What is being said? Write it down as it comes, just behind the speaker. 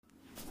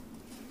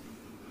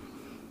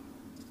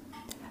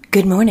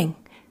Good morning.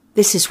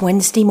 This is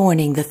Wednesday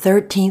morning, the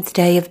 13th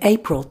day of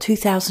April,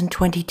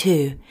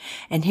 2022,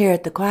 and here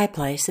at the Quiet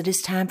Place, it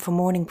is time for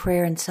morning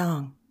prayer and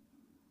song.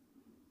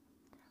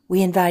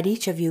 We invite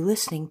each of you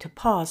listening to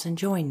pause and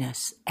join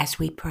us as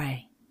we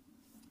pray.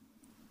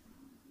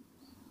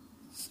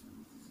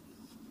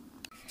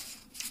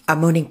 Our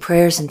morning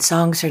prayers and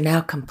songs are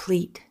now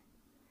complete,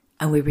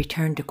 and we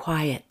return to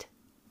quiet,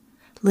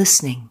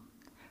 listening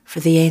for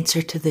the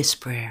answer to this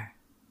prayer.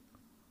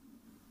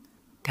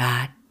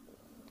 God,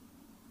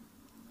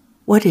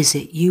 what is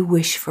it you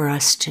wish for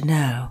us to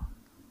know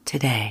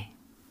today?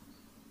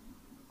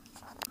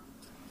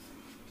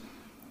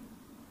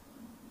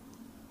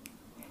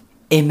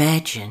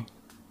 Imagine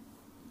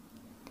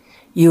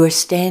you are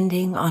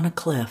standing on a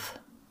cliff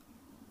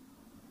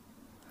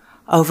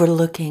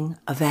overlooking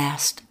a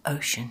vast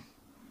ocean,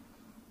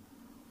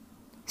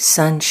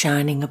 sun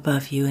shining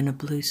above you in a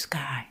blue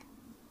sky,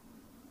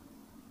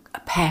 a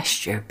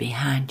pasture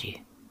behind you,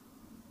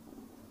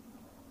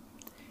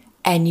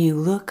 and you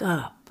look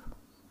up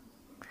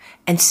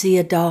and see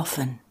a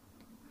dolphin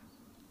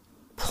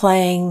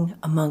playing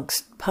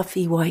amongst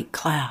puffy white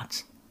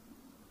clouds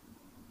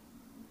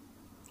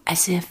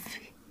as if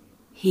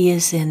he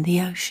is in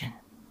the ocean.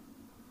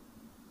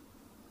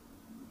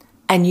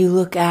 And you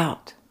look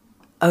out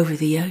over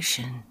the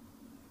ocean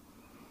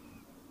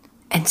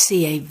and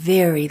see a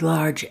very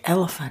large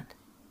elephant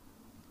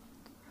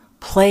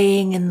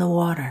playing in the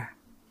water,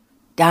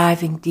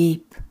 diving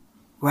deep,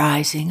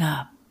 rising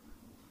up.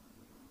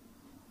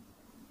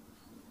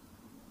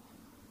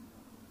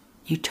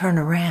 You turn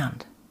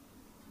around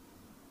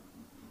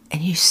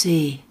and you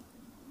see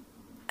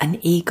an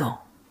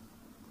eagle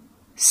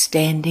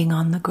standing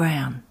on the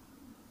ground,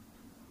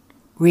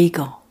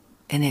 regal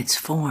in its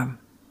form.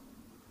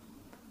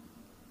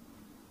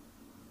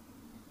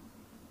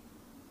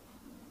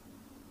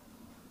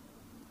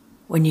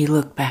 When you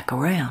look back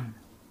around,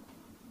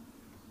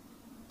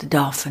 the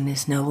dolphin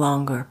is no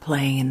longer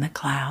playing in the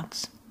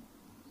clouds.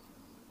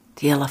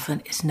 The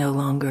elephant is no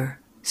longer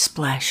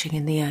splashing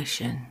in the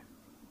ocean.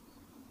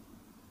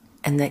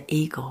 And the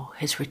eagle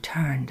has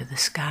returned to the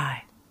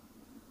sky.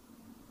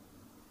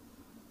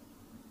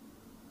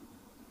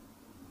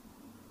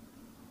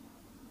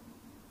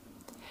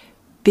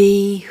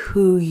 Be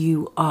who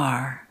you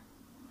are,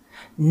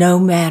 no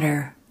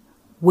matter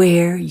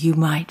where you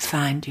might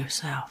find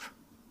yourself.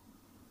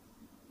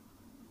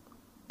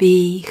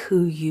 Be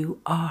who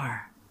you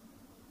are.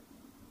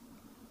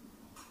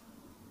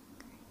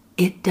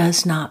 It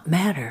does not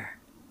matter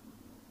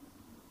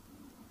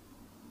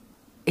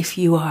if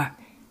you are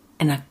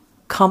in a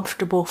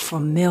comfortable,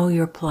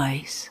 familiar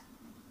place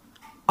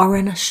or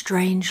in a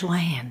strange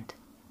land.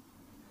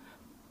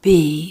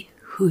 Be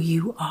who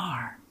you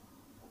are.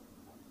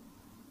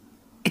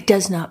 It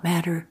does not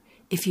matter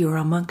if you are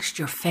amongst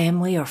your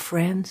family or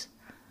friends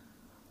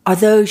or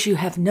those you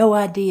have no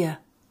idea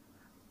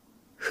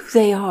who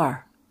they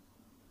are,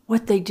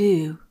 what they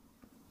do,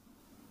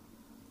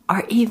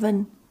 or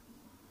even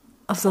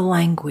of the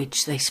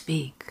language they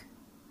speak.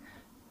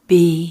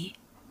 Be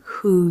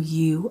who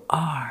you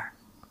are.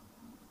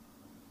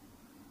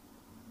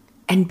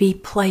 And be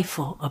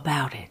playful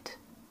about it.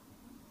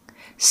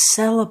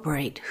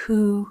 Celebrate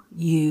who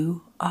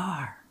you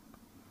are.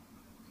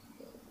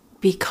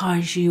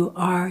 Because you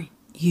are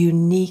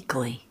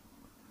uniquely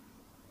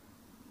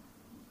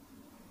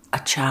a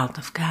child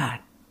of God.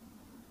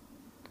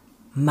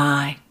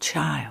 My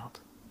child.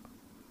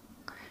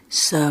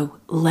 So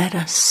let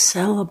us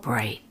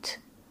celebrate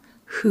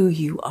who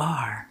you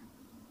are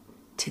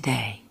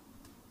today.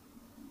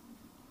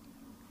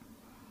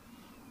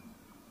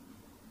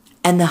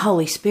 And the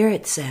Holy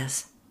Spirit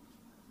says,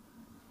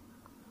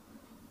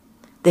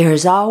 there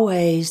is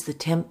always the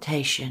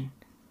temptation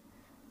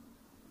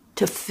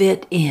to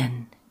fit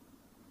in.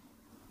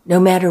 No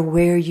matter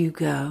where you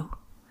go,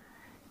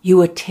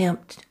 you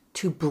attempt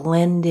to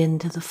blend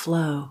into the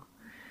flow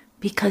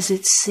because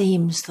it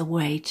seems the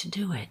way to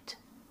do it.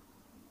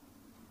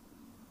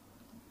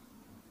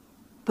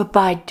 But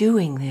by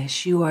doing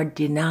this, you are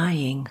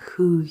denying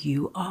who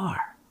you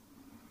are.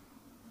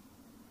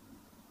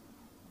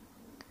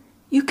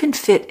 You can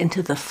fit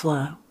into the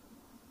flow,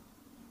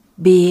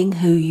 being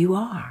who you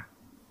are.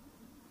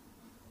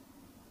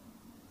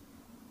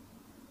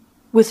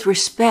 With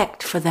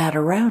respect for that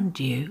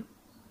around you,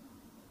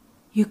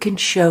 you can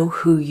show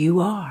who you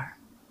are.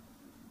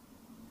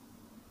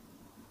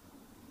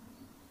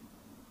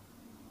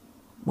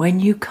 When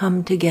you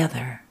come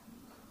together,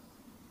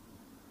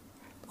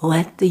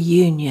 let the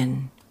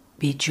union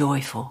be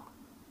joyful,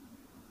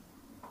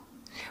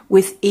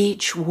 with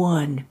each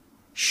one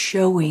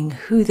showing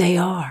who they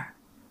are.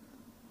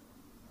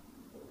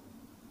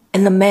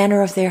 In the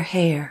manner of their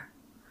hair,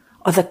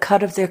 or the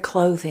cut of their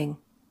clothing,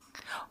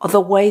 or the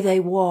way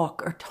they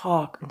walk or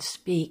talk and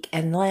speak,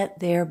 and let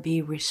there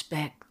be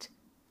respect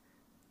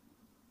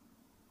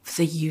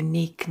for the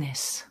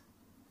uniqueness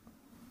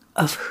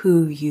of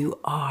who you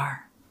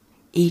are,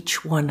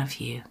 each one of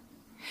you,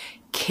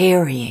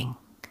 carrying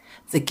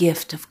the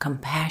gift of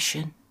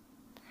compassion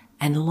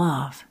and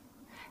love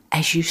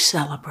as you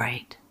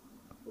celebrate.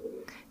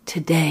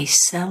 Today,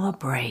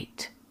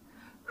 celebrate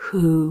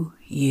who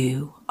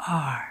you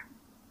are.